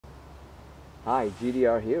Hi,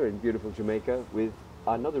 GDR here in beautiful Jamaica with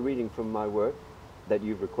another reading from my work that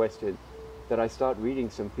you've requested that I start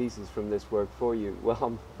reading some pieces from this work for you. Well,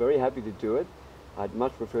 I'm very happy to do it. I'd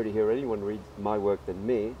much prefer to hear anyone read my work than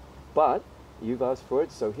me, but you've asked for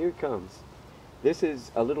it, so here it comes. This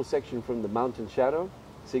is a little section from The Mountain Shadow,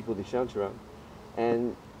 sequel to Shantaram,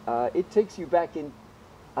 and it takes you back in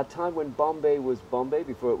a time when Bombay was Bombay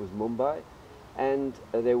before it was Mumbai, and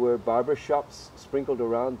there were barber shops sprinkled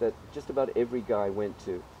around that just about every guy went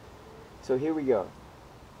to. So here we go.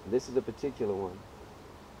 This is a particular one.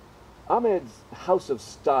 Ahmed's House of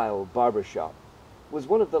Style barber shop was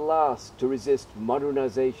one of the last to resist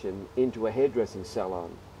modernization into a hairdressing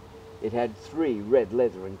salon. It had 3 red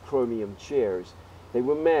leather and chromium chairs. They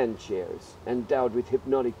were man chairs, endowed with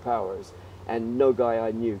hypnotic powers, and no guy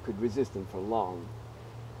I knew could resist them for long.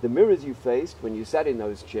 The mirrors you faced when you sat in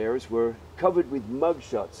those chairs were covered with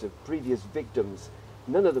mugshots of previous victims,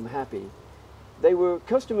 none of them happy. They were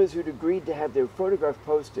customers who'd agreed to have their photograph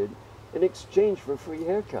posted in exchange for a free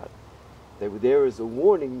haircut. They were there as a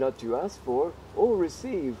warning not to ask for, or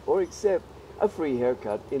receive, or accept a free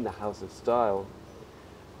haircut in the House of Style.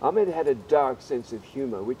 Ahmed had a dark sense of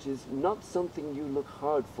humor, which is not something you look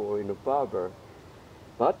hard for in a barber.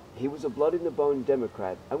 But he was a blood-in-the-bone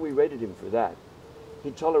Democrat, and we rated him for that. He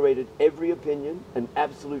tolerated every opinion, and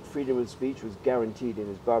absolute freedom of speech was guaranteed in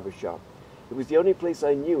his barber shop. It was the only place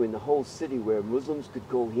I knew in the whole city where Muslims could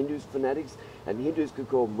call Hindus fanatics, and Hindus could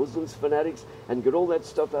call Muslims fanatics, and get all that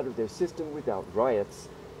stuff out of their system without riots.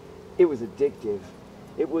 It was addictive.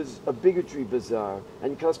 It was a bigotry bazaar,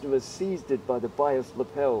 and customers seized it by the biased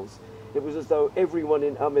lapels. It was as though everyone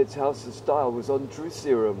in Ahmed's House of Style was on truth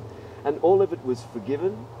serum, and all of it was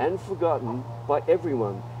forgiven and forgotten by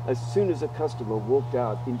everyone as soon as a customer walked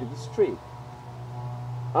out into the street.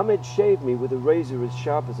 Ahmed shaved me with a razor as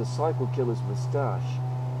sharp as a cycle killer's moustache.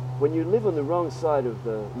 When you live on the wrong side of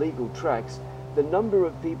the legal tracks, the number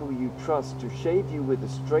of people you trust to shave you with a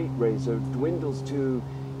straight razor dwindles to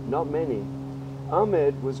not many.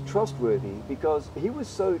 Ahmed was trustworthy because he was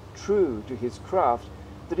so true to his craft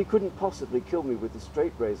that he couldn't possibly kill me with a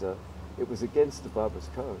straight razor. It was against the barber's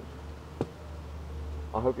code.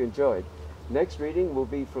 I hope you enjoyed. Next reading will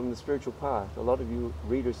be from The Spiritual Path. A lot of you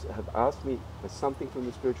readers have asked me for something from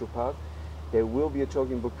The Spiritual Path. There will be a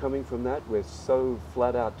talking book coming from that. We're so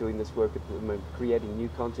flat out doing this work at the moment, creating new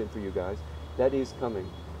content for you guys. That is coming.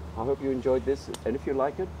 I hope you enjoyed this, and if you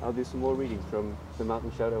like it, I'll do some more readings from The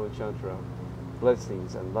Mountain Shadow and Shantaram.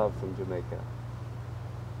 Blessings and love from Jamaica.